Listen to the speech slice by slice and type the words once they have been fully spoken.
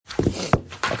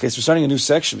Okay, so we're starting a new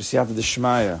section, B'siyata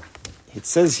D'Shmaya. It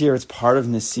says here it's part of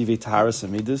Nesivei Taharas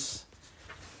Middos.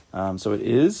 So it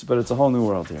is, but it's a whole new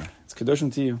world here. It's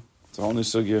Kedusha to you. It's a whole new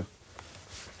sugya.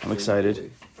 I'm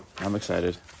excited.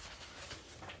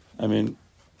 I mean,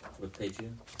 what page are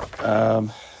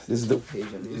you? This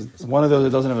is one of those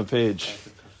that doesn't have a page.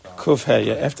 Kuf Hey,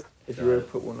 yeah. If you were to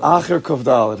put one on. Acher Kuf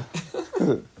Daled.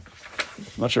 I'm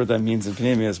not sure what that means in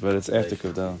Pneumius, but it's after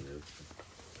Kuf Daled.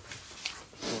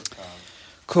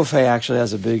 Kuf Hey actually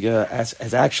has a big,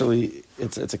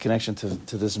 it's a connection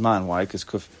to this man. Why? Because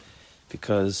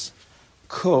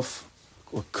Kuf,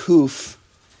 or Kuf,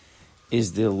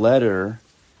 is the letter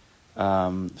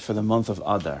for the month of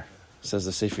Adar. Says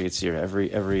the Sefer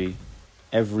Yetzirah.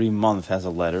 Every month has a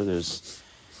letter. There's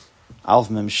Alf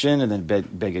Mem Shin and then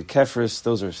Beged Kefris.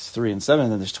 Those are 3 and 7,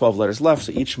 and then there's 12 letters left.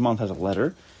 So each month has a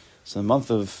letter. So the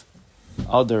month of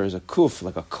Adar is a Kuf,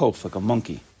 like a kof, like a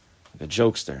monkey, like a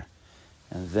jokester.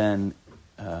 And then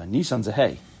Nisan's a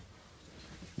Hey.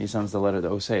 Nisan's the letter,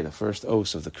 the Os Hey, the first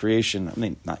Os of the creation. I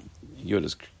mean, not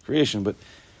Yoda's creation, but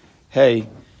Hey.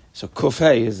 So Kuf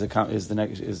Hey is the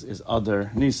next is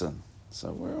Adar Nisan.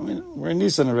 So we're in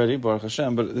Nisan already, Baruch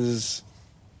Hashem. But this is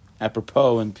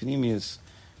apropos and panemius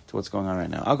to what's going on right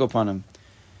now. I'll go upon him.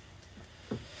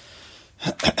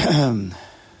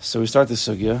 So we start the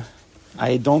sugya.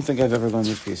 I don't think I've ever learned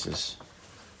these pieces.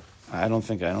 I don't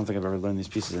think I've ever learned these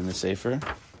pieces in the Sefer.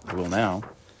 I will now.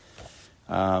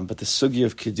 But the sugya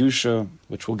of Kedusha,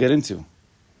 which we'll get into,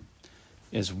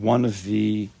 is one of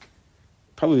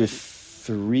probably the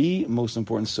 3 most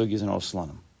important sugyas in all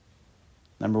Slanim.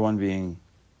 Number 1 being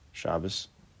Shabbos,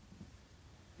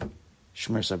 Shmer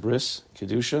Sabris,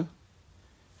 Kedusha,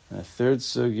 and the 3rd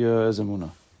sugya is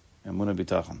Emunah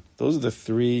B'tachon. Those are the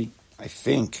 3, I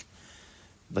think,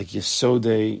 like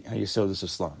Yesodei, Yesodis of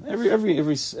Islam. Every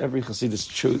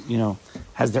Chassidus,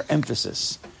 has their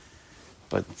emphasis,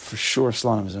 but for sure,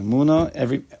 Islam is Emunah.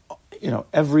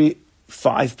 Every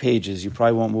 5 pages, you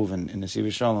probably won't move in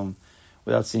Nesivei Shalom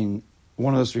without seeing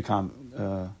one of those 3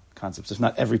 concepts. If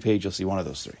not every page, you'll see one of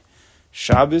those 3: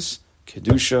 Shabbos,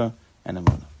 Kedusha, and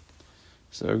Emunah.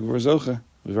 So we're zoche.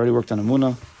 We've already worked on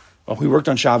Emunah. Well, we worked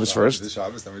on Shabbos first.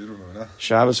 Shabbos, then we did Emunah.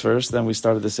 Shabbos first, then we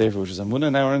started the Sefer, which is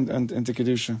Emunah. Now we're into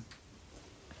Kedusha.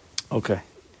 Okay,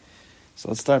 so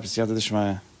let's start. B'siyata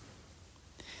D'Shmaya.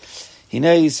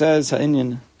 He says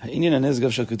ha'inyan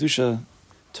anizgav shel Kedusha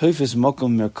toifis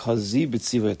mokum merkazi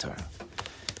b'tzivay Torah.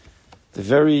 The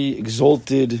very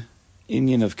exalted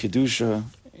inyan of Kedusha,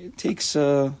 it takes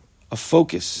a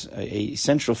focus, a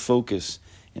central focus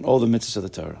in all the mitzvahs of the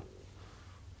Torah.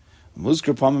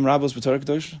 Muzkar pamim rabos b'Torah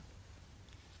Kedusha,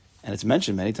 and it's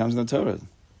mentioned many times in the Torah.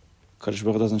 Kadosh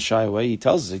Baruch Hu doesn't shy away; he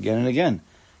tells us again and again,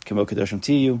 "Kemo Kedoshim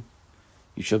Tiyu,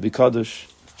 you shall be Kadosh,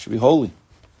 you should be holy."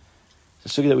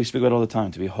 It's a sugya that we speak about all the time: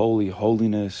 to be holy,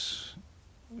 holiness.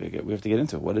 We have to get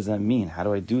into it. What does that mean? How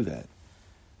do I do that?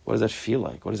 What does that feel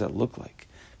like? What does that look like?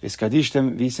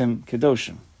 V'skadishtem visem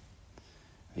kedoshim.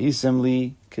 Visem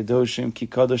li kedoshim ki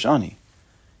kadosh ani.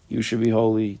 You should be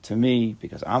holy to me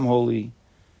because I'm holy.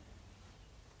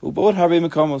 Ubod harbe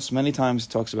mekomos. Many times it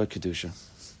talks about kedusha.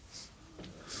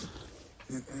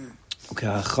 Okay,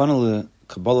 hachana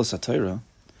lekabbalah satira.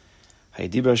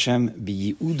 Haydiber Hashem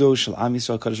biyudo shel Am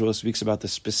Yisrael. Kadosh Baruch Hu speaks about the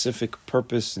specific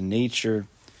purpose and nature,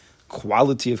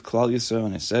 quality of Klal Yisrael,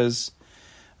 and it says,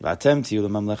 you're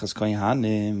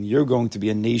going to be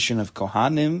a nation of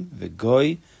Kohanim,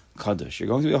 v'goy kadosh. You're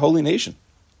going to be a holy nation.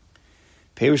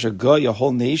 Perish a goy, a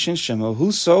whole nation,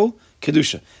 shemahuso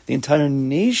kedusha. The entire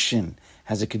nation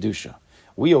has a kedusha.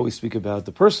 We always speak about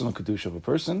the personal kedusha of a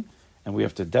person, and we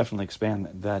have to definitely expand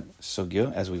that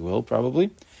sugya, as we will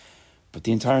probably. But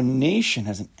the entire nation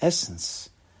has an essence.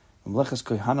 That's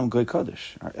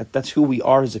who we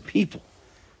are as a people.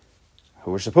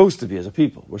 Who we're supposed to be as a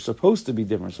people. We're supposed to be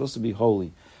different. We're supposed to be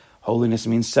holy. Holiness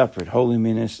means separate.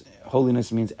 Holiness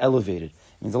means elevated.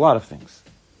 It means a lot of things.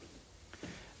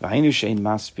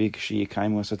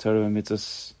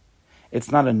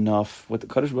 It's not enough what the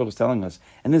Kadosh Baruch Hu is telling us.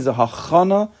 And this is a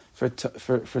hachana for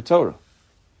Torah.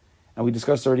 And we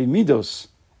discussed already middos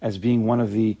as being one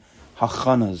of the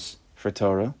hachanas for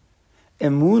Torah.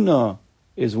 Emunah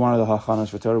is one of the hachanas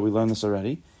for Torah. We learned this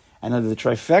already. And the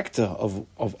trifecta of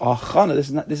achana, this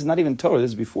is not even Torah,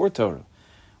 this is before Torah,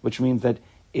 which means that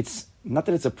it's not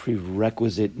that it's a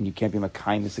prerequisite and you can't be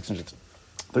Makayim the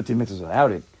 613 mitzvahs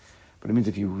without it, but it means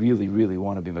if you really, really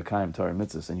want to be Makayim Torah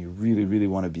mitzvahs and you really, really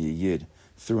want to be a Yid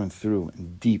through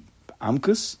and deep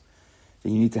amkus,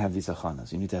 then you need to have these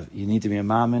achanas. You need to be a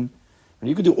mammon. And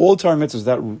you could do all Torah mitzvahs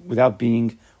without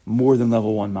being more than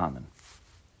level 1 mammon.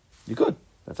 You could.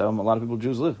 That's how a lot of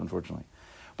Jews live, unfortunately.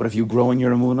 But if you grow in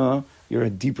your emunah, you're a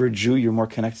deeper Jew, you're more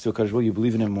connected to a Kadosh Baruch Hu, you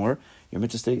believe in him more, your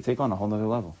mitzvahs take on a whole nother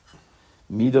level.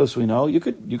 Middos, we know, you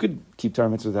could keep Torah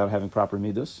mitzvahs without having proper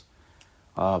middos.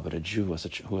 But a Jew who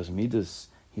has middos,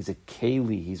 he's a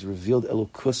keli, he's revealed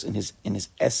elokus in his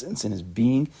essence, in his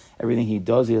being, everything he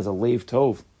does, he has a leiv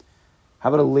tov.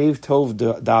 How about a leiv tov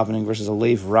davening versus a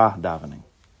leiv ra davening?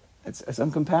 It's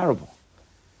uncomparable.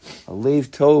 A leiv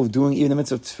tov doing even the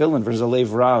mitzvah of tefillin versus a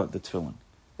leiv ra the tefillin.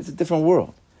 It's a different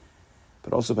world.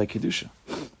 But also by Kedusha.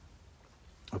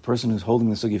 A person who's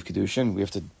holding the sugya of Kedusha, and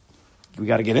we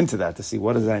got to get into that to see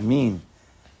what does that mean.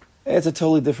 It's a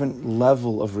totally different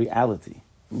level of reality.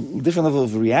 There's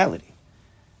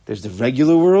the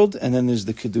regular world, and then there's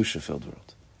the Kedusha-filled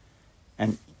world.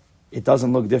 And it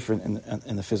doesn't look different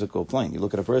in the physical plane. You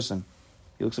look at a person,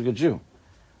 he looks like a Jew.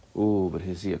 Ooh, but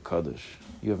is he a Kaddish?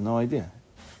 You have no idea.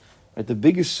 Right? The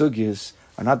biggest sugyas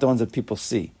are not the ones that people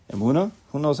see. Emunah?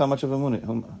 Who knows how much of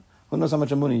emunah? Who knows how much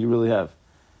emunah you really have?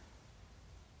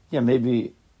 Yeah,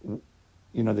 maybe,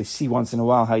 they see once in a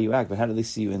while how you act, but how do they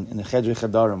see you in the Chedrei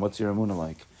Chadarim? What's your emunah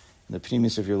like? In the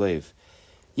primus of your leiv?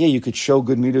 Yeah, you could show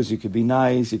good middos, you could be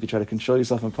nice, you could try to control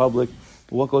yourself in public,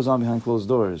 but what goes on behind closed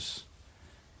doors?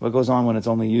 What goes on when it's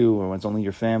only you, or when it's only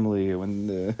your family, or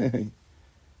when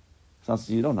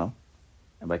you don't know.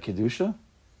 And by Kedusha,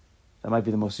 that might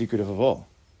be the most secretive of all.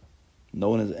 No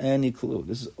one has any clue.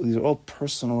 These are all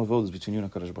personal avodas between you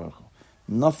and HaKadosh Baruch Hu.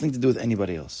 Nothing to do with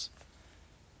anybody else.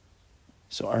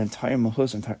 So our entire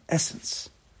mahus, entire essence,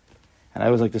 and I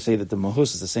always like to say that the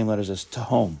mahus is the same letters as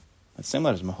tahom. The same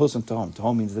letters, mahus and tahom.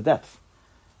 Tahom means the depth.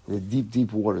 The deep,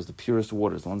 deep waters, the purest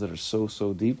waters, the ones that are so,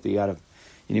 so deep that you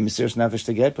need Mesiras Nefesh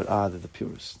to get, but they're the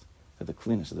purest. They're the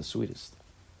cleanest, they're the sweetest.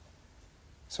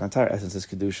 So our entire essence is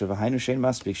Kedusha. V'hainu shein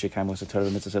maspik she'kaim was a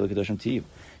Torah mitzvah kedushim to you.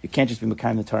 You can't just be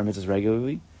mekayim the Torah mitzvahs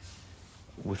regularly.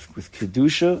 With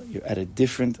Kedusha, you're at a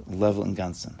different level in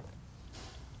Gansen.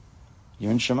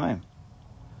 You're in Shemayim.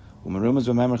 U'merumas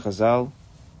v'memer Chazal, it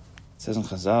says in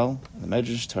Chazal, in the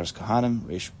Medrash, Taras Kahanim,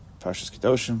 Reish Parshas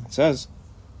Kedoshim, it says,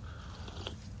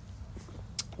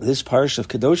 this Parsha of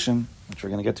Kedoshim, which we're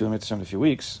going to get to in a few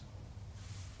weeks,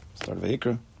 start of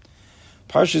Vayikra,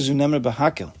 Parsha Zunemer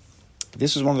B'Hakel.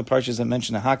 This is one of the parshas that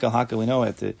mention a Hakel. Hakel, we know,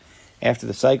 after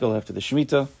the cycle, after the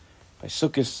Shemitah, by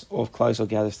Sukkot, all of Klal Yisrael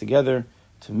gathers together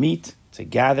to meet, to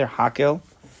gather, Hakel,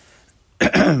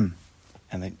 and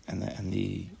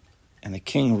the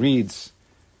king reads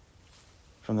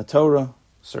from the Torah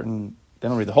they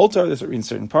don't read the whole Torah, they start reading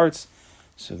certain parts.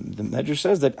 So the Medrash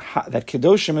says that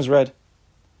Kedoshim is read.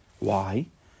 Why?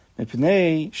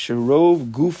 Mepnei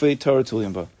Sherov Gufei Torah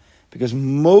Tulim Ba. Because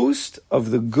most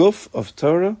of the guf of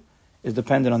Torah is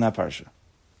dependent on that parsha.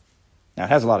 Now it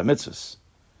has a lot of mitzvahs.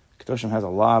 Kedoshim has a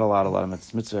lot of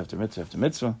mitzvahs, mitzvah after mitzvah after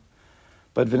mitzvah.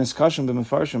 But v'niskashim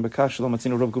b'mefarshim b'kash lo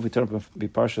matzino rov gufei Torah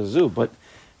b'parsha zu. But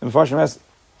the mefarshim has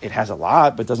a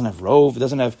lot, but it doesn't have rov. It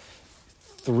doesn't have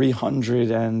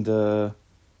 300 and trying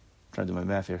to do my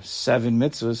math here. 7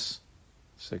 mitzvahs.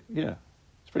 It's like, yeah,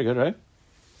 it's pretty good, right?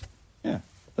 Yeah, it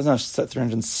doesn't have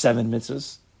 307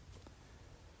 mitzvahs.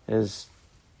 It is,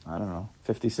 I don't know,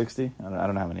 50, 60? I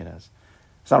don't know how many it has.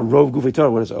 It's not rov gufei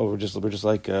Torah. What is it? Oh, we're just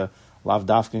like lav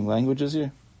dafking languages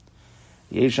here.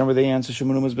 Yesham, they answer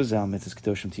shemunumas bezel mitzvahs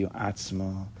kedoshim to you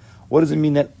atzma. What does it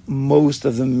mean that most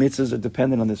of the mitzvahs are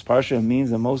dependent on this parsha? It means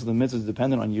that most of the mitzvahs are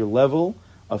dependent on your level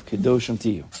of kedoshim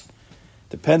to you.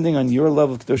 Depending on your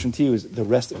level of kedoshim to you, is the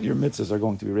rest of your mitzvahs are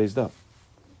going to be raised up.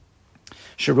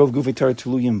 Sherov gufei Torah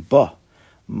tuluyim ba.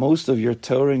 Most of your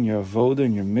Torah and your avoda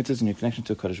and your mitzvahs and your connection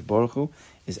to Kadosh Baruch Hu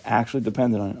is actually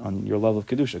dependent on your level of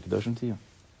kedusha, kedoshim to you.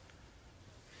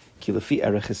 Kilafi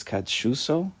ereches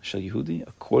kadshuso shel Yehudi,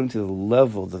 according to the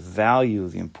level, the value,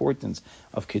 the importance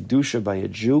of kedusha by a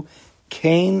Jew,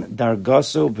 kain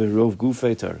dargaso berov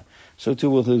gufei Torah. So too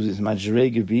will his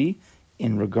madrega be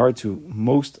in regard to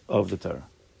most of the Torah.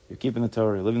 You're keeping the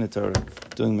Torah, you're living the Torah,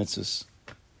 doing mitzvahs.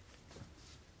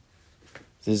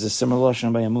 There's a similar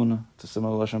lashon by Emunah, it's a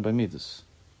similar lashon by middos.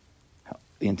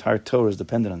 The entire Torah is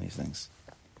dependent on these things.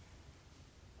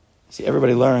 See,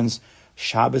 everybody learns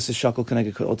Shabbos is shakol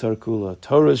connected to Torah Kula.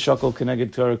 Torah is shakol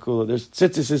connected to Torah Kula. There's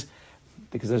tzitzis,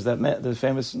 because there's the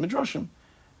famous midrashim.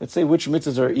 Let's say which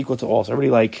mitzvahs are equal to all. So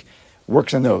everybody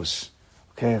works on those.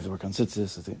 Okay, I have to work on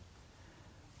tzitzis.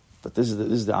 But this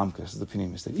is the amka, this is the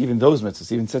pinimis. That even those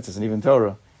mitzvahs, even tzitzis and even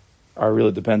Torah, are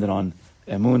really dependent on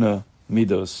emunah,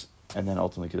 middos, and then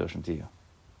ultimately kedoshim tiyah.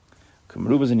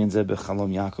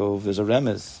 There's a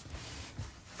remez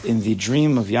in the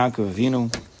dream of Yaakov Avinu.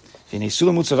 So we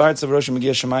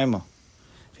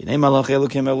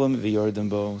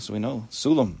know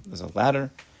sulam. There's a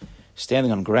ladder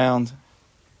standing on ground.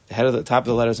 The top of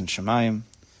the ladder is in Shemayim,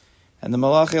 and the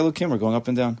Malachi Elokim are going up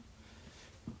and down.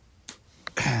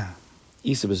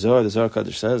 Isa B'Zohar, the Zohar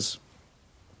Kaddish says,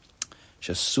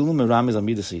 Shasulam Meramiz al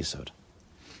Midas HaYesod.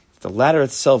 The ladder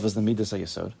itself is the Midas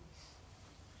HaYesod.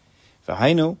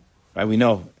 V'hainu, right, we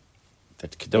know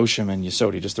that Kedoshim and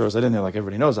Yesod, he just throws that in there like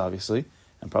everybody knows, obviously,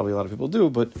 and probably a lot of people do,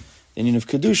 but the Inyan of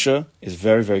Kedusha is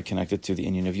very, very connected to the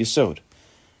Inyan of Yesod.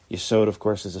 Yesod, of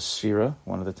course, is a sphera,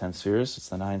 one of the 10 spheres. It's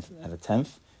the 9th and the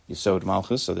 10th, Yesod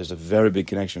Malchus, so there's a very big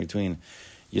connection between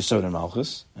Yesod and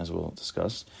Malchus, as we'll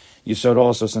discuss. Yesod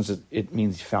also, since it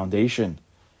means foundation,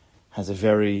 has a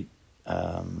very,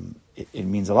 it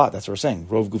means a lot. That's what we're saying.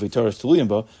 Rov Gufei Torah is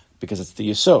Tuliyimba, because it's the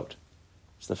Yesod.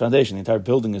 It's the foundation. The entire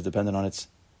building is dependent on its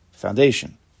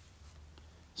foundation.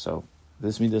 So,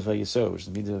 this midah of Yesod is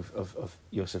the midah of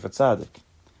Yosef HaTzadik,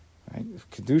 right? Of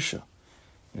Kedusha.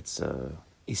 It's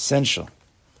essential.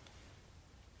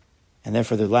 And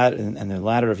therefore the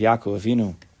ladder of Yaakov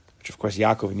Avinu, which of course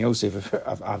Yaakov and Yosef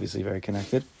are obviously very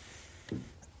connected.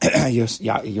 Yosef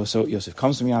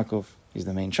comes from Yaakov. He's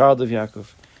the main child of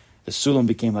Yaakov. The Sulam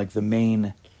became like the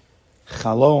main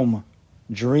Chalom,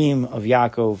 dream of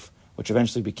Yaakov, which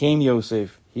eventually became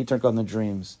Yosef. He took on the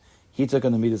dreams. He took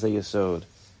on the Midas HaYesod.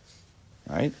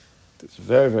 Right? It's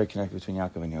very, very connected between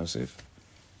Yaakov and Yosef.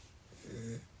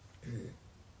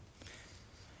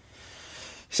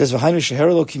 He says, "V'hainu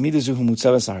sheherelo ki midazu hu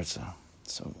mutzavas arza."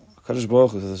 So Kadosh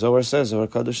Baruch Hu, the Zohar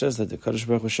Kadosh says that the Kadosh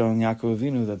Baruch Hu was showing Yaakov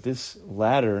Avinu that this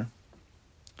ladder,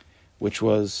 which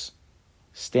was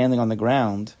standing on the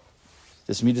ground,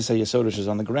 this Midas HaYesod which is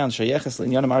on the ground, shayeches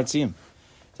l'inyanim artzim,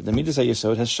 that the Midas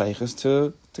HaYesod has shayeches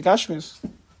to Gashmius,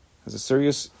 has a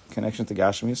serious connection to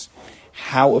Gashmius.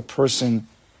 How a person,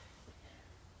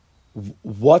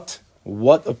 what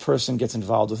a person gets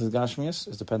involved with Gashmius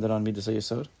is dependent on Midas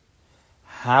HaYesod.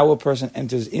 How a person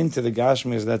enters into the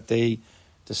Gashmius that they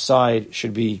decide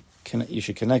you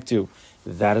should connect to,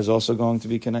 that is also going to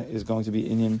be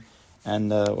Inyan,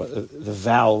 and the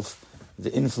valve,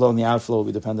 the inflow and the outflow will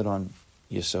be dependent on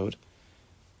Yesod.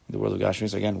 In the world of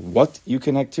Gashmius, again, what you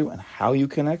connect to and how you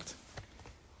connect,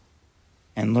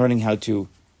 and learning how to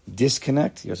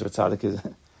disconnect. Yosef Tzaddik is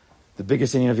the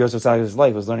biggest Inyan of Yosef Tzaddik's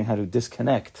life was learning how to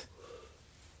disconnect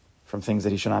from things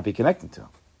that he should not be connecting to.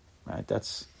 Right?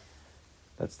 That's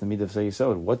the midah of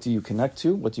Yesod. What do you connect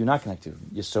to? What do you not connect to?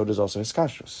 Yesod is also his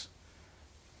kashrus.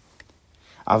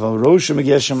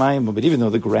 But even though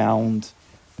the ground,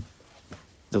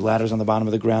 the ladder's on the bottom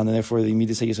of the ground, and therefore the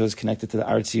midah of Yesod is connected to the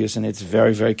artzius, and it's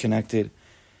very, very connected.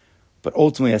 But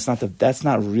ultimately, that's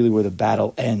not really where the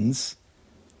battle ends.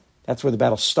 That's where the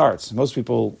battle starts. Most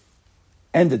people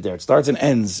end it there. It starts and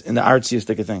ends in the artzius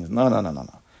stick of things. No.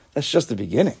 That's just the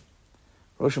beginning.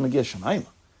 Rosh Magiah Shemaim.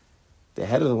 The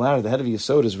head of the ladder, the head of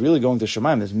Yesod is really going to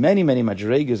Shemaim. There's many, many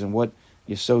madregas in what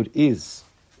Yesod is.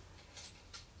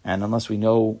 And unless we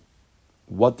know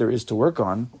what there is to work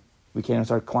on, we can't even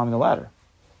start climbing the ladder.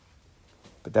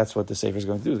 But that's what the Sefer is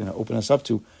going to do. It's going to open us up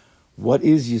to what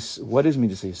is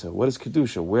Midas Yesod? What is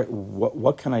Kedusha?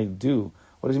 What can I do?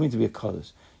 What does it mean to be a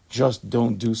Kaddish? Just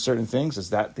don't do certain things? Is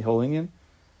that the whole Inyan?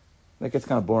 That gets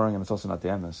kind of boring, and it's also not the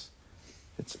emes.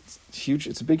 It's huge.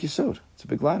 It's a big Yesod. It's a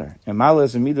big ladder. And Mala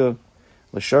is a midah.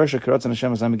 If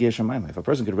a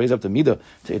person could raise up the midah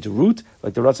to its root,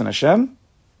 like the Ratzon Hashem,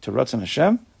 to Ratzon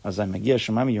Hashem, as I Magiah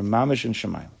Shemaim, you're mamish in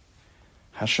Shemaim.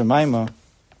 Hashemaima,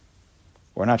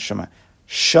 or not Shemaim,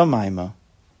 Shemaima,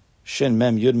 Shin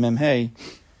Mem Yud Mem Hey,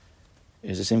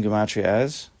 is the same gematria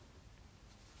as.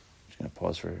 I'm just going to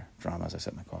pause for drama as I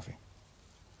sip my coffee.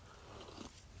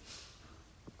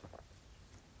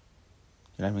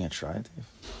 You're not even going to try it, Dave?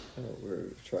 We're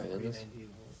trying this.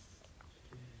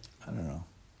 I don't know.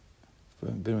 If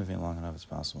you've been with me long enough, it's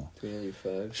possible.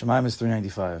 395. Shemaim is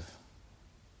 395.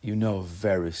 You know,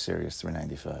 very serious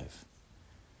 395.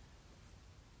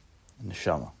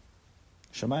 Neshama.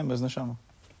 Shemaim is Neshama.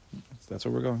 That's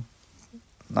where we're going.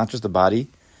 Not just the body,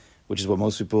 which is what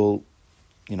most people,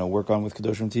 work on with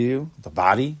Kedoshim to you. The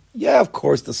body. Yeah, of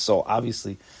course, the soul.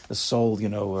 Obviously, the soul, the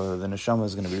Neshama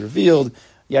is going to be revealed.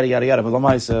 Yada, yada, yada. But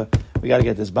Lamaisa, we got to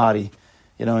get this body,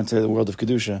 into the world of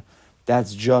Kedusha.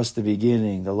 That's just the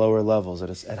beginning, the lower levels. At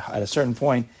a certain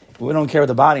point, we don't care about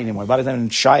the body anymore. The body's not even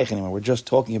shaykh anymore. We're just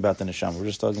talking about the neshama. We're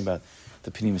just talking about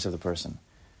the pnimis of the person.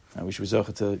 And we should be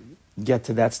zocheh to get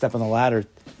to that step on the ladder,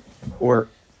 or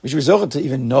we should be zocheh to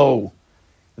even know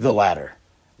the ladder,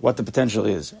 what the potential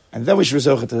is. And then we should be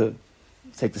zocheh to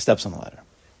take the steps on the ladder.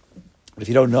 But if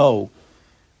you don't know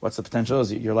what's the potential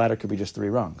is, your ladder could be just 3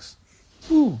 rungs.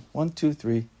 1, 2,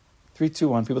 3. 3, 2,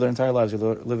 1. People their entire lives are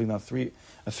living on a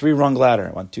 3-rung ladder.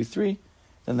 1, 2, 3.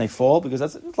 Then they fall because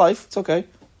that's life. It's okay.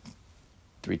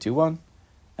 3, 2, 1.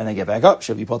 And they get back up.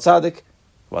 Shav Yipol Tzaddik.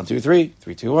 1, 2, 3,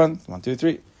 3, 2, 1, 1, 2,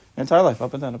 3. Your entire life,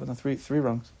 up and down, three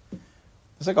rungs.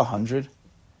 It's like 100.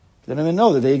 They don't even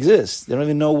know that they exist. They don't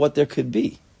even know what there could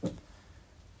be.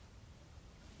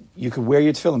 You could wear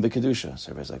your tefillin b'kedusha.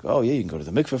 So everybody's like, oh yeah, you can go to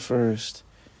the mikveh first.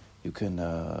 You can,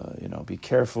 be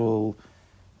careful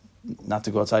not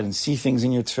to go outside and see things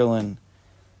in your tefillin.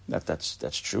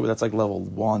 That's true. That's like level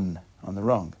 1 on the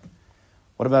rung.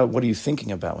 What are you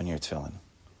thinking about when you're tefillin?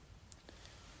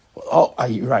 Oh,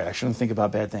 you're right. I shouldn't think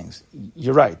about bad things.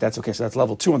 You're right. That's okay. So that's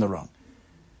level 2 on the rung.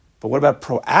 But what about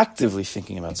proactively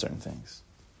thinking about certain things?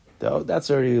 That's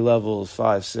already level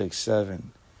 5, 6,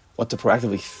 7. What, to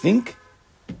proactively think?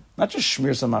 Not just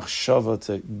shmir some machshava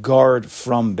to guard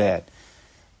from bad.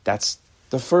 That's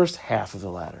the first half of the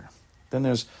ladder. Then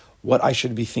there's what I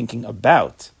should be thinking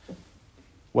about.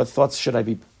 What thoughts should I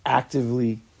be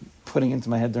actively putting into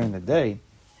my head during the day?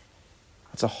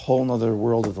 That's a whole other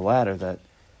world of the ladder that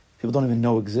people don't even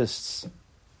know exists.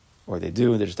 Or they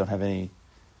do, they just don't have any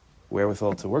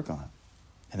wherewithal to work on it.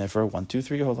 And therefore, 1, 2,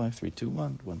 3 your whole life, 3, 2,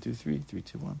 1, 1, 2, 3, 3,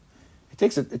 2, 1. It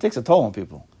takes a toll on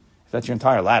people. If that's your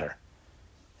entire ladder.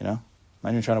 Imagine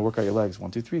you're trying to work out your legs.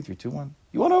 1, 2, 3, 3, 2, 1.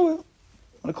 You want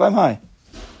to climb high.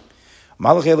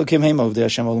 Malach Elokim Heimov, the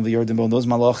Hashem Olam v'Yordim Bo, those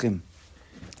Malachim.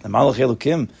 The Malach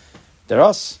Elokim, they're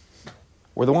us.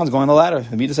 We're the ones going on the ladder.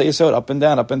 The middos yesod, up and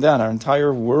down, up and down. Our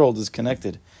entire world is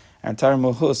connected. Our entire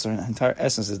mohus, our entire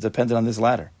essence is dependent on this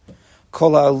ladder.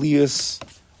 Kol ha'aliyus,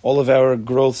 all of our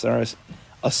growths, our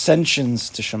ascensions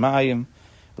to Shemayim,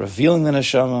 revealing the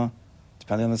neshama,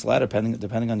 depending on this ladder,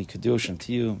 depending on the Kedusha and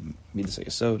Tiyu, middos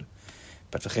yesod.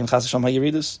 But v'chein chas Hashem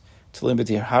ha'yeridus, Tilim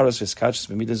b'tihar haras v'skachus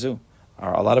b'midazu.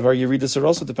 A lot of our yeridus are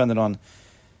also dependent on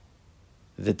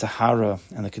the tahara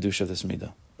and the kedusha of this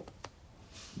midah.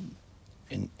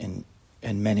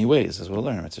 In many ways, as we'll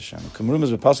learn. It's Hashem.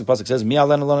 Kamrumas Pasuk says, Mi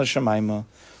alen alona shemaima.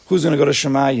 Who's going to go to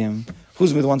Shemayim?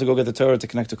 Who's going to be the one to go get the Torah to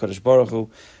connect to Kodesh Baruch Hu?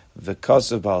 The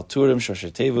Kasav Baal Turim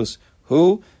Shoshet Tevus.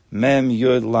 Who? Mem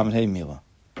Yud Lamed Hey Mila.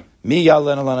 Mi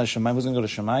alen alona shemaima. Who's going to go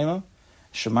to Shemayim?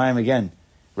 Shemayim again.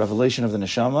 Revelation of the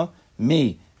neshama.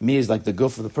 Me is like the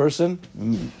goof of the person.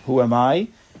 Who am I?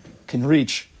 Can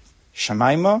reach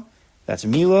Shemaima. That's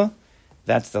Mila.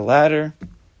 That's the ladder.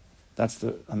 That's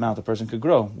the amount the person could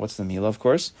grow. What's the Mila, of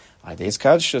course? Aides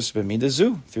Kadshus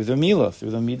b'midazu. Through the Mila,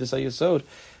 through the middos hayesod.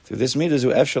 Through this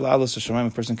midazu, efshel alus Shemaim,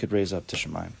 a person could raise up to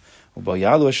Shemaim.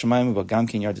 U'bayalu Shemaim,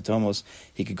 u'bagamkin yard Tahomos.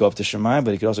 He could go up to Shemaim,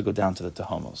 but he could also go down to the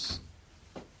Tahomos.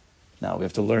 Now, we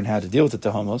have to learn how to deal with the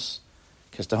Tahomos,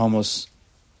 because Tahomos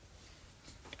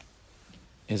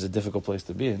is a difficult place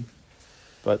to be in,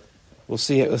 but we'll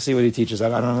see what he teaches. I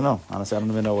don't even know. Honestly, I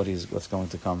don't even know what's going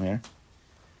to come here.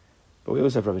 But we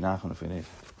always have Rabbi Nachman if we need.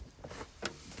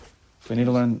 If we need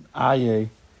to learn Aye,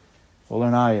 we'll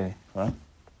learn Aye, right?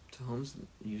 Tahom's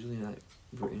usually not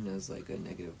written as like a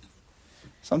negative.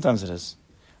 Sometimes it is,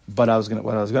 but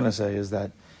what I was gonna say is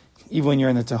that even when you're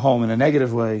in the Tahom in a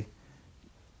negative way,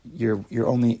 you're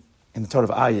only in the Torah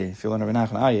of Aye, if you learn Rabbi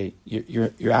Nachman Aye,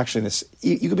 you're actually in this.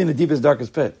 You could be in the deepest,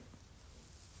 darkest pit.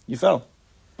 You fell.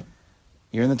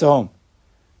 You're in the Tehom.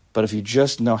 But if you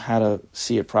just know how to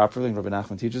see it properly, and Rabbi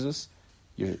Nachman teaches us,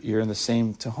 you're in the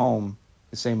same Tehom,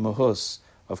 the same Mahus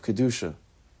of Kedusha.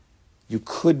 You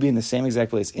could be in the same exact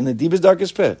place, in the deepest,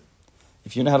 darkest pit.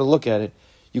 If you know how to look at it,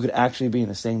 you could actually be in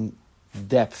the same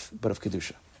depth, but of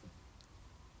Kedusha.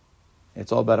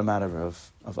 It's all about a matter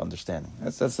of understanding.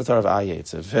 That's the Torah of Aye.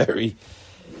 It's a very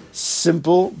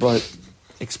simple but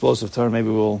explosive Torah. Maybe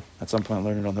we'll at some point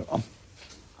learn it on the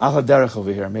Al HaDerech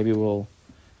over here. Maybe we'll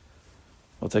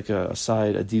take a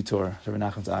detour to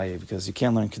Rabbi Nachman's Aye, because you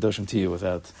can't learn Kedoshim to you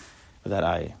without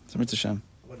Aye. So Mitzvah Shem.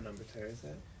 What number Torah is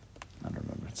that? I don't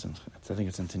remember. I think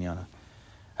it's in Tinyana.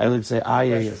 I would say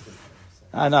Aye.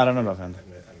 No, I don't know offhand.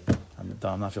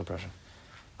 I'm not feel pressure.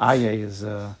 Aye is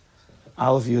Aleph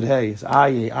Yud Hey. It's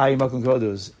Aye Makom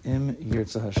Kodos Im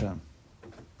Yirtzeh Hashem.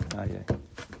 Aye.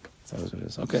 That's always what it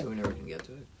is. Okay. So we never can get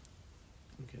to it.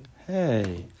 Okay.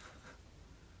 Hey.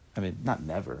 I mean, not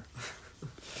never.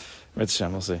 Mitzvah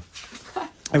Hashem, we'll see.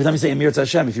 Every time you say Im Yirtzeh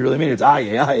Hashem, if you really mean it, it's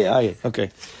Aye.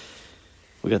 Okay.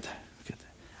 We got there.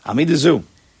 Amidazu.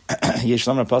 Yesh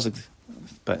Lamar Pasuk.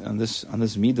 But on this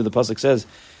midah, the pasuk says,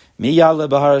 "Mi yale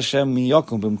bahar Hashem mi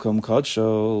yakum b'mkom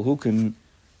kadsho." Who can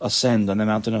ascend on the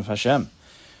mountain of Hashem?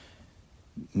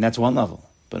 And that's one level.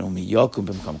 But mi yakum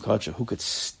b'mkom kadsho, who could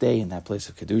stay in that place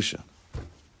of kedusha?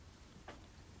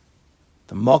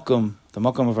 The makom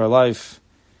of our life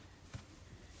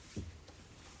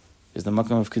is the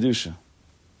makom of kedusha.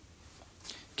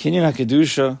 Kinyan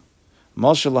hakedusha,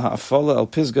 malshal ha'afala al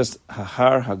pisgas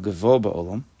hahar ha'gavo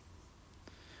ba'olam.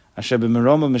 Asher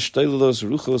b'meroma mishteilos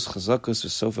ruchos chazakos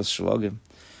v'sofas shalagim.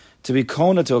 To be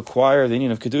kona, to acquire the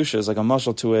union of Kedusha, is like a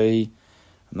mashal to a, I'm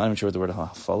not even sure what the word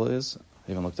hafala is.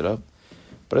 I even looked it up.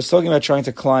 But it's talking about trying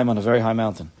to climb on a very high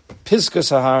mountain.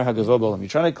 Piskus Sahar Hagavo Bolam. You're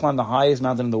trying to climb the highest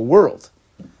mountain in the world.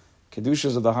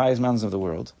 Kedushas are the highest mountains of the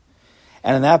world.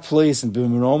 And in that place, in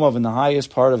B'Meromov, in the highest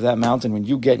part of that mountain, when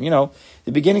you get,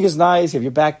 the beginning is nice, you have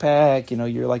your backpack,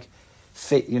 you're like,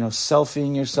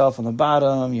 selfieing yourself on the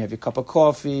bottom, you have your cup of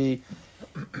coffee.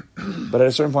 But at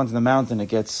a certain point in the mountain, it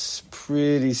gets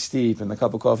pretty steep, and the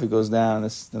cup of coffee goes down,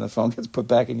 and the phone gets put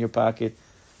back in your pocket.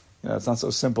 It's not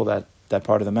so simple, that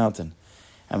part of the mountain.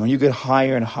 And when you get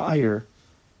higher and higher,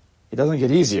 it doesn't get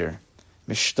easier.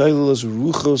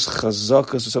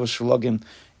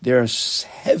 There are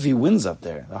heavy winds up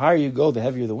there. The higher you go, the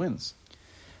heavier the winds.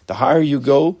 The higher you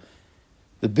go,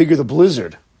 the bigger the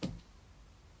blizzard.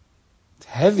 It's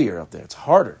heavier up there. It's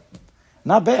harder.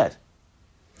 Not bad.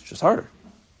 It's just harder.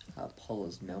 Paul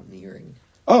is mountaineering.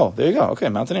 Oh, there you go. Okay,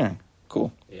 mountaineering.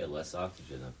 Cool. Yeah, less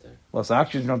oxygen up there. Less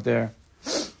oxygen up there.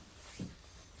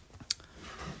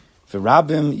 For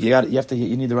Rabbim,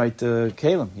 you need the right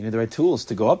kalim. You need the right tools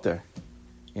to go up there.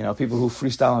 People who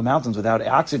freestyle on mountains without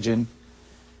oxygen,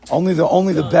 only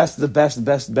the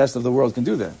best of the world can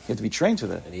do that. You have to be trained to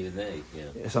that. And even they,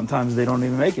 sometimes they don't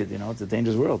even make it. It's a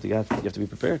dangerous world. You have to be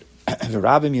prepared. For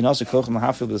Rabbim,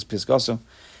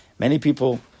 many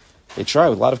people, they try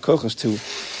with a lot of kochos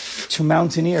to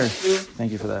mountaineer.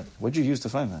 Thank you for that. What did you use to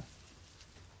find that?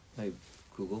 Like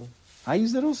Google. I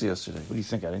used that also yesterday. What do you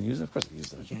think? I didn't use it? Of course I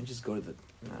used it. You can't just go to the...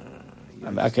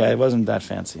 No. Okay, it wasn't that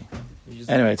fancy.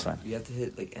 Anyway, it's fine. You have to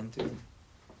hit, enter.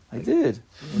 I did.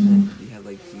 And then you have,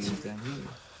 to use that here.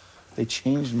 They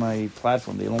changed my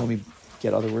platform. They don't let me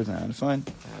get other words now. It's fine.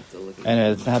 I have to look at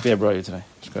And I'm happy I brought you today.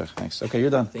 Thanks. Okay,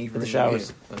 you're done. Thank you for Hit the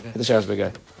showers. Okay. Hit the showers, big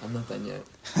guy. I'm not done yet.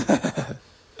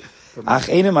 Ach,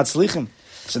 einem matzlichim.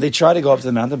 So they try to go up to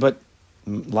the mountain, but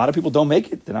a lot of people don't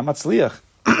make it. They're not matzliach.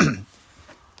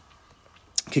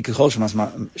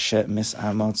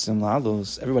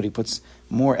 Everybody puts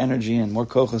more energy and more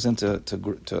kochos into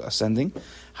ascending.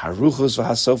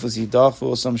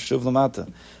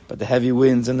 But the heavy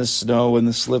winds and the snow and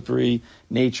the slippery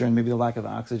nature and maybe the lack of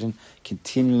oxygen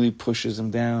continually pushes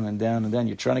them down and down and down.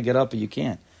 You're trying to get up, but you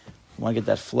can't. You want to get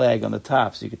that flag on the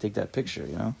top so you can take that picture,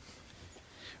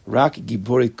 Rak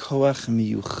gibori koach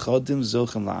miyuchodim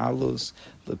zochem la'alos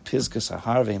lepizkas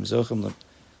hahar ve'im zochem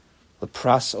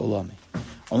lepras olami.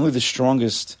 Only the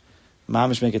strongest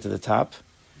mamish make it to the top,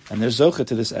 and they're zocha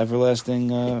to this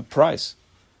everlasting prize.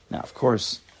 Now, of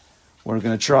course, we're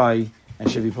going to try, and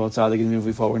Shivi Pol Tzadik, even if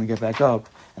we fall, we're going to get back up,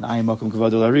 and I am Makom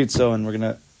Kavadu Laritzo, and we're going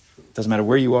to, it doesn't matter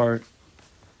where you are,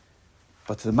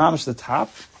 but to the mamish, the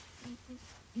top,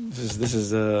 this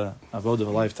is a vote of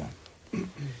a lifetime.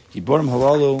 Giborim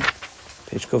halalu,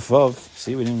 page kofav.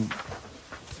 See, we didn't.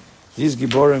 These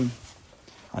giborim,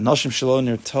 anashim shalom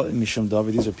nirtaim mishum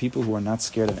david. These are people who are not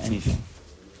scared of anything.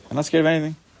 I'm not scared of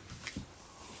anything.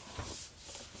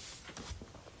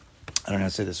 I don't know how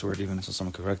to say this word even, so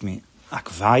someone correct me.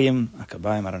 Akabayim. I don't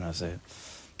know how to say it.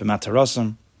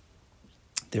 B'matarosam,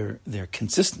 they're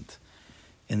consistent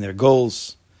in their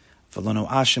goals. V'lono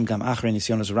ashim gam achrei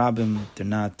nisyonos rabim. They're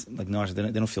not like nash. They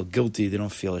don't feel guilty. They don't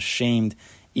feel ashamed,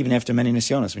 even after many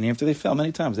nisyonos. I mean, after they fell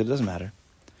many times, it doesn't matter.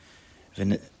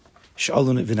 Shalun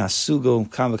v'nasugo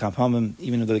kam v'kampamim.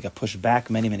 Even though they got pushed back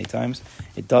many times,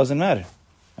 it doesn't matter.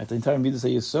 Right? The entire middos that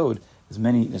you sowed, there's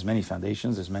many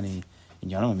foundations. There's many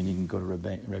inyanim. I mean, you can go to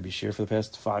Rabbi Shir for the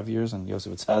past 5 years and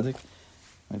Yosef Tzaddik.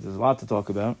 Right? There's a lot to talk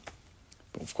about,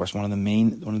 but of course, one of the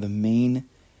main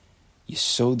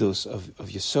Yesodos of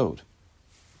Yesod.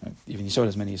 Right? Even Yesod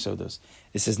has many Yesodos.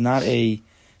 This is not a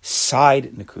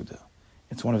side Nakuda.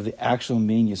 It's one of the actual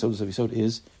main Yesodos of Yesod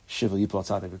is Shiva Yipol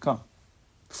Tzaddik V'Kam.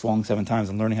 Falling 7 times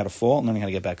and learning how to fall and learning how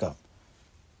to get back up.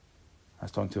 I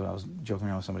was joking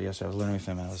around with somebody yesterday. I was learning with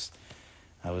him.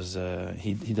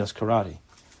 He does karate.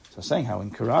 So I was saying how in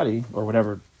karate, or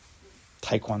whatever,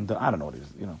 taekwondo, I don't know what it is,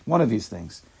 one of these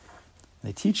things,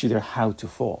 they teach you there how to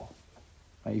fall.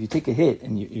 Right? If you take a hit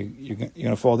and you're going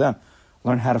to fall down,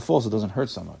 learn how to fall so it doesn't hurt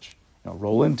so much.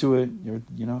 Roll into it. You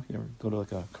ever go to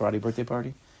like a karate birthday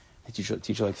party? They teach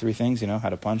you like 3 things. How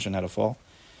to punch and how to fall.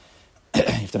 You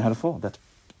have to know how to fall.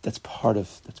 That's part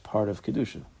of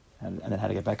Kedusha, and then how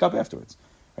to get back up afterwards.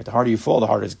 Right? The harder you fall, the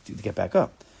harder it is to get back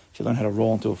up. If you learn how to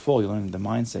roll into a fall, you learn the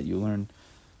mindset. You learn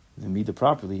the middah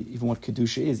properly. Even what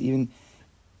Kedusha is, even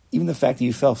the fact that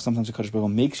you fell. Sometimes the Kadosh Baruch Hu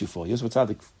makes you fall. Yosef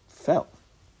Tzaddik fell.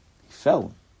 He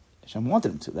fell. Hashem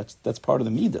wanted him to. That's part of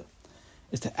the middah,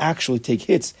 is to actually take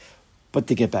hits, but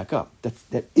to get back up.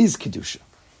 That is Kedusha.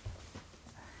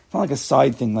 It's not like a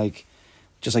side thing, like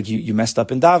just like you messed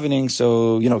up in davening,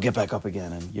 so get back up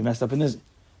again, and you messed up in this.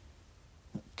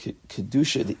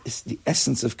 Kedusha, the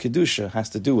essence of Kedusha has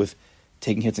to do with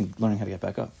taking hits and learning how to get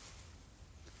back up.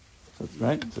 So,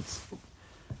 right?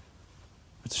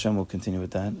 Hashem will continue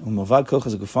with that.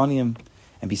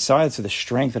 And besides for the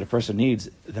strength that a person needs,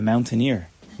 the mountaineer,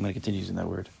 I'm going to continue using that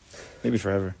word, maybe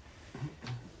forever.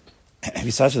 And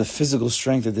besides for the physical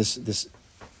strength that this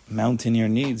mountaineer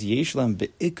needs, they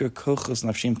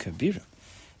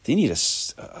need a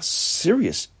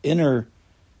serious inner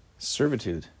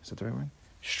servitude. Is that the right word?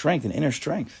 Strength, an inner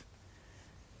strength.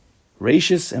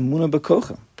 Rashis and Muna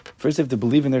Bakocha. First they have to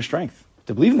believe in their strength,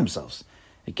 to believe in themselves.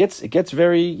 It gets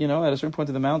very, at a certain point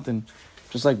of the mountain,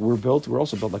 just like we're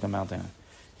also built like a mountain.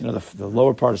 The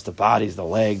lower part is the bodies, the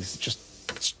legs, just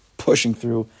pushing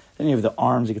through. Then you have the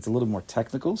arms, it gets a little more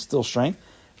technical, still strength.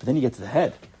 But then you get to the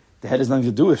head. The head has nothing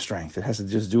to do with strength. It has to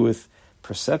just do with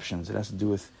perceptions. It has to do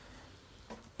with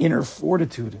inner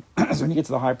fortitude. So when you get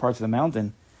to the high parts of the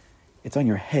mountain, it's on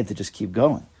your head to just keep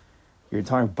going. Your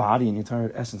entire body and your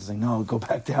entire essence is saying, no, go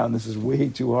back down. This is way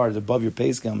too hard. It's above your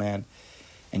pay scale, man.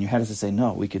 And your head has to say,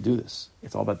 no, we could do this.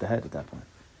 It's all about the head at that point.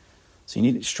 So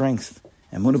you need strength.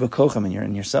 And munah b'kocham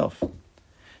in yourself.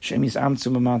 If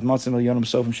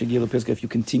you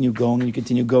continue going,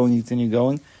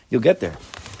 you'll get there.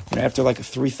 After like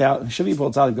 3,000, Shavi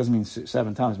B'ol Tzadik doesn't mean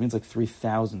 7 times, it means like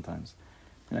 3,000 times.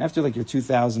 And after like your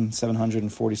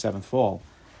 2,747th fall,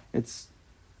 it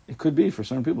could be for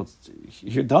certain people,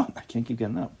 you're done. I can't keep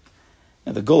getting up.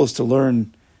 The goal is to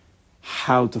learn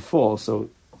how to fall. So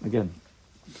again,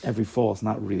 every fall is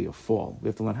not really a fall. We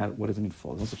have to learn what does it mean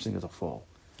fall? There's no such thing as a fall.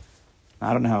 Now,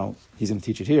 I don't know how he's going to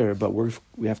teach it here, but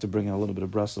we have to bring in a little bit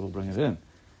of breast, so we'll bring it in.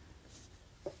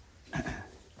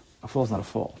 A fall is not a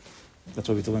fall. That's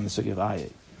why we have to learn the sugya of ayah.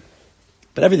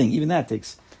 But everything, even that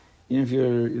takes, even if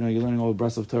you're learning all the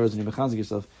breast of Torahs and you're mechazik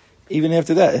yourself, even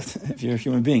after that, if you're a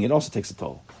human being, it also takes a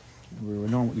toll. We're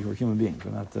human beings.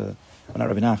 We're not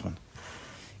Rabbi Nachman.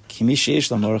 If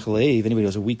anybody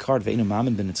has a weak heart,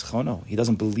 he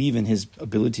doesn't believe in his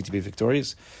ability to be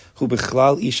victorious. A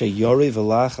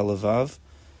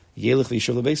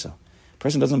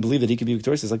person doesn't believe that he can be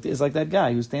victorious. It's like that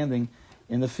guy who's standing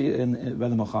in the field by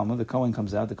the Muhammad. The Kohen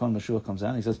comes out. The Kohen Meshua comes out.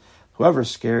 And he says,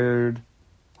 "Whoever's scared,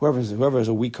 whoever has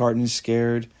a weak heart and is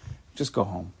scared, just go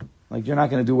home. Like you're not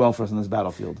going to do well for us in this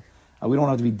battlefield. We don't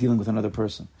have to be dealing with another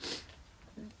person.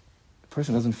 The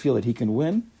person doesn't feel that he can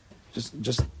win. Just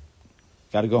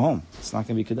got to go home. It's not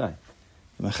going to be kedai.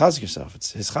 You mechazek yourself.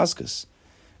 It's his chazkas.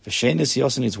 V'sheinis, he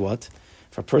also needs what?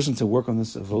 For a person to work on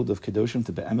this avoda of kedoshim,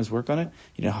 to be'emes work on it,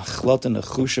 you need hachlata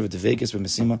nechusha v'devekas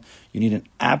v'mesima. You need an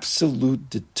absolute,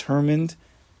 determined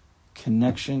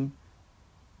connection,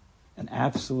 an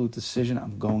absolute decision.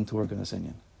 I'm going to work on this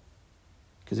inyan.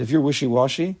 Because if you're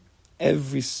wishy-washy,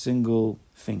 every single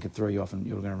thing could throw you off, and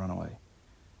you're going to run away.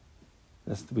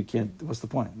 What's the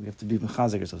point? We have to be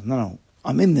mechazek ourselves. No,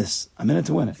 I'm in this. I'm in it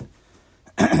to win it.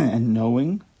 And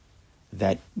knowing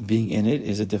that being in it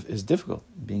is difficult.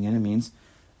 Being in it means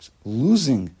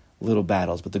losing little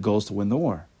battles, but the goal is to win the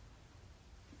war.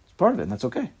 It's part of it, and that's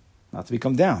okay. Not to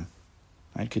become down.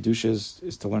 Right? Kedusha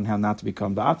is to learn how not to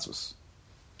become ba'atzus.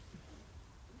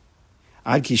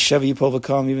 Ad ki sheva yipol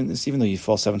v'kam, even though you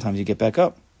fall 7 times, you get back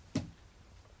up.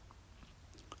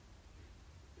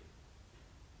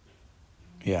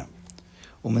 Yeah.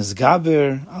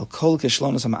 Umezgaber al kol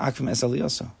kishlonos ha'ma'akvim es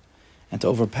aliyasa. And to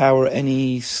overpower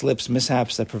any slips,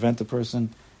 mishaps that prevent the person,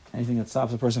 anything that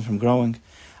stops the person from growing.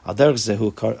 Al derech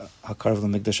zehu hakarv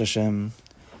l'mikdash Hashem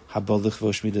habolich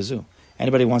v'oshmidazu.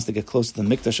 Anybody wants to get close to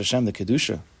the mikdash Hashem, the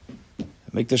Kedusha.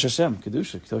 Mikdash Hashem,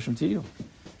 Kedusha, Kedoshim to you.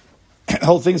 The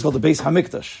whole thing is called the Beis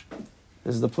HaMikdash.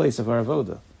 This is the place of our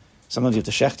avoda. Sometimes you have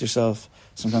to shecht yourself.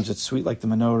 Sometimes it's sweet like the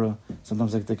menorah.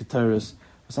 Sometimes like the keteris.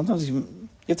 Sometimes you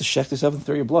have to shecht yourself and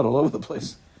throw your blood all over the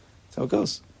place. That's how it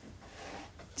goes.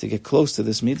 To get close to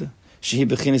this midah. Shehi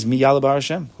bechin is miyala bar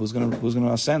Hashem. Who's going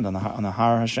to ascend on the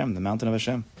Har Hashem, the mountain of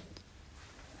Hashem?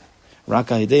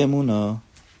 Raka hidei emuna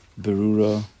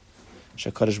berura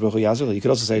shakadosh baruch hu yazur. You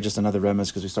could also say just another remez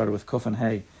because we started with Kuf and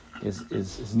Hey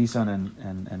is Nisan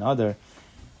and other.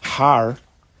 Har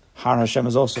Hashem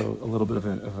is also a little bit of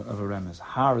a remez.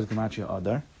 Har is gematria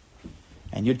Adar.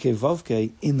 And Yud Kei Vav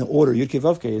Kei, in the order, Yud Kei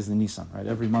Vav Kei is the Nisan, right?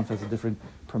 Every month has a different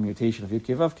permutation of Yud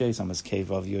Kei Vav Kei. Some is Kei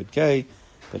Vav Yud Kei.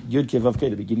 But Yud Kei Vav Kei,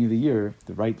 the beginning of the year,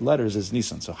 the right letters is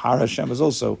Nisan. So Har Hashem is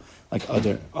also like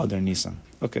other Nisan.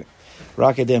 Okay.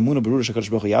 Person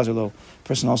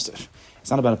also, it's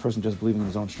not about a person just believing in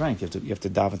his own strength. You have to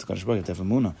dive into Kadosh Baruch Hu. You have to have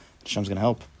Emunah. Hashem's going to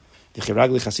help. The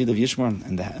Chiragli Chasid of Yishmar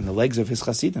and the legs of his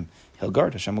Chasidim, he'll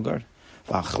guard. Hashem will guard.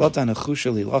 Person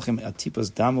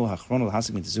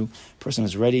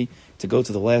is ready to go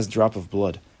to the last drop of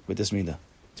blood with this midah,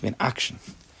 to be in action,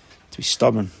 to be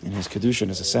stubborn in his Kedusha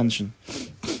and his ascension.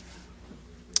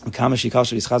 Doesn't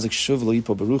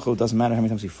matter how many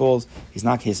times he falls, he's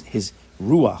not his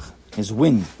ruach, his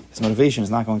wind, his motivation is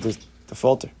not going to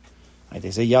falter. Right?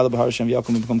 They say Yada b'Har Hashem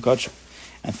Yakum b'Mkom Kacho,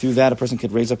 and through that a person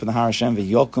could raise up in the Har Hashem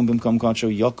v'Yakum b'Mkom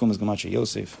Kacho. Yakum is Gemacha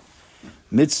Yosef.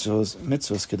 Mitzvos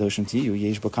kedoshim tiyu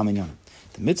yesh bo kaminyan.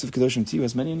 The mitzvah of kedoshim tiyu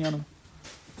has many inyanim.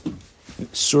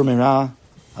 Sur merah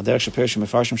aderech shepershim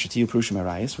mefarshim shetiyu prushim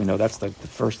arayis. We know that's like the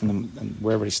first and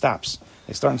wherever he stops.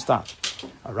 They start and stop.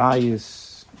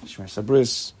 Arayis, shmer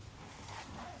sabris.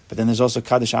 But then there's also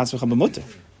kadosh atzvecha b'mutter.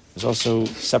 There's also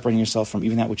separating yourself from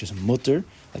even that which is mutter,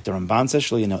 like the Ramban says,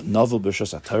 shli novel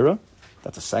b'shus atayra.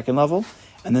 That's a second level.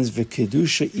 And then there's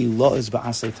v'kedusha ilah is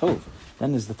ba'asei tov.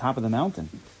 Then there's the top of the mountain.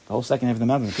 The whole second half of the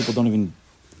mountain that people don't even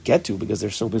get to because they're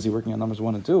so busy working on numbers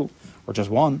 1 and 2, or just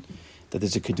 1, that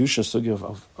there's a Kedusha sugya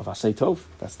of Asay Tov.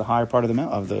 That's the higher part of the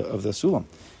of the Sulam.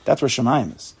 That's where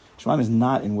Shemaim is. Shemaim is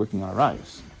not in working on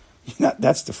Arayos.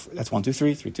 That's 1, 2,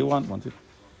 3, 3, 2, 1, 1, 2.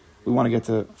 We want to get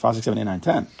to 5, 6, 7, 8, 9,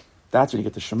 10. That's when you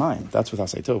get to Shemaim. That's with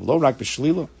Asay Tov. Lo rak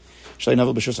b'shlila. Shlei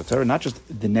novel b'shus atara. Not just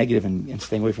the negative and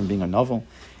staying away from being a novel.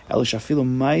 Elo shafilu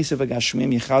ma'asev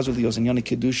agashmim yichazu lios in yoni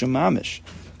Kedusha mamish.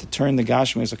 To turn the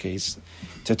Gashmis,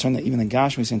 to turn even the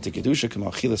Gashmis into Kedusha,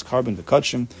 K'machilas carbon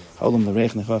v'kadshim, Ha'olam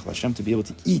l'reich nechach l'Hashem, to be able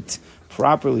to eat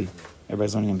properly.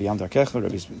 Everybody's learning in Beyond Darkechler,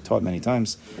 Rabbi's been taught many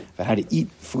times, about how to eat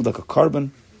food like a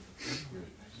carbon.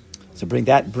 So brings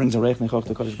a reich nechach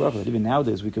to Kadosh Baruch Hu. Even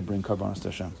nowadays we could bring carbon to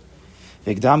Hashem.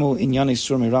 V'egdamu inyani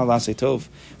sur mirah l'asei tov.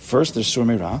 First there's sur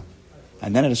mirah,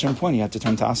 and then at a certain point you have to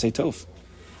turn to asei tov.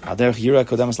 Aderech Yira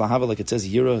Kodamas Lahava, like it says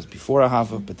Yira is before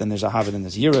Ahava, but then there's Ahava, then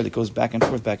there's Yira that goes back and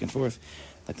forth.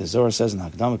 Like the Zohar says in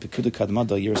Hakdama, Pekuda Kadma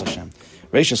Da Yiras Hashem.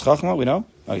 Reishis Chachma, we know?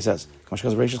 Oh, he says,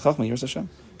 Kamashkaz Reishis Chachma, Yiras Hashem.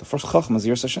 The first Chachma is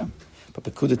Yiras Hashem. But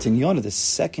Pekuda Tinyana, the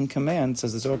second command,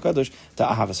 says the Zohar Kadosh, to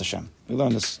Ahavas Hashem. We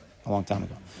learned this a long time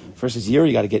ago. First is Yira,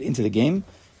 you got to get into the game,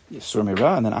 Sur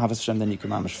Mirah, and then Ahavas Hashem, then you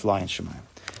can mamish fly in Shemayim.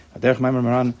 Aderech Maimer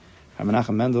Maran,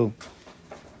 Menachem Mendel,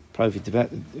 probably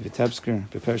Vitebsker,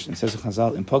 Bepersh, says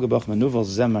Chazal in Pogabach Menuvel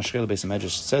Zem Mashkel Beis Medrash.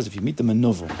 It says if you meet the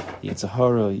Menuvel,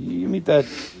 Yitzhahara, you meet that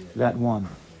one,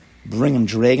 bring him,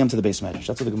 drag him to the Beis Medrash.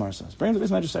 That's what the Gemara says. Bring him to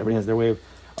the Beis Medrash. Everybody has their way of,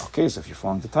 okay, so if you're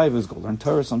falling to Taivas, go learn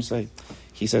Torah. Some say,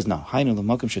 he says no. Hainu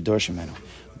l'makom shador shemenu.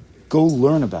 Go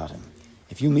learn about him.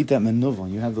 If you meet that Menuvel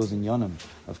and you have those inyanim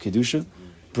of Kedusha,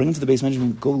 bring him to the Beis Medrash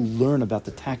and go learn about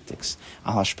the tactics.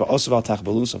 Al hashpa osav al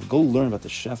tachbalusav. Go learn about the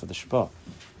chef of the shpa.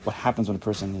 What happens when a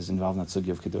person is involved in that sugya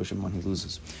of Kedoshim when he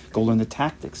loses? Go learn the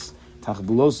tactics.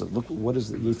 Tachbulosa. Look, what does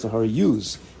the Yitzhahara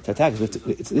use to attack?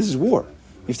 This is war.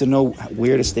 We have to know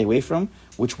where to stay away from,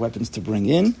 which weapons to bring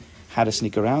in, how to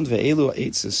sneak around. Ve'elu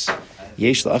eitzes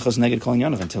yesh la'achos neged kol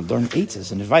yanov, and to learn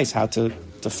eitzes and advice how to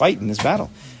fight in this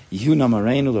battle. Yehu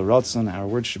namareinu l'rotzon. Our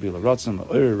words should be l'rotzon,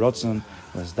 l'oir rotzon,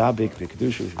 l'zdabik,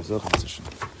 v'kedusha,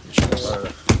 v'zocham.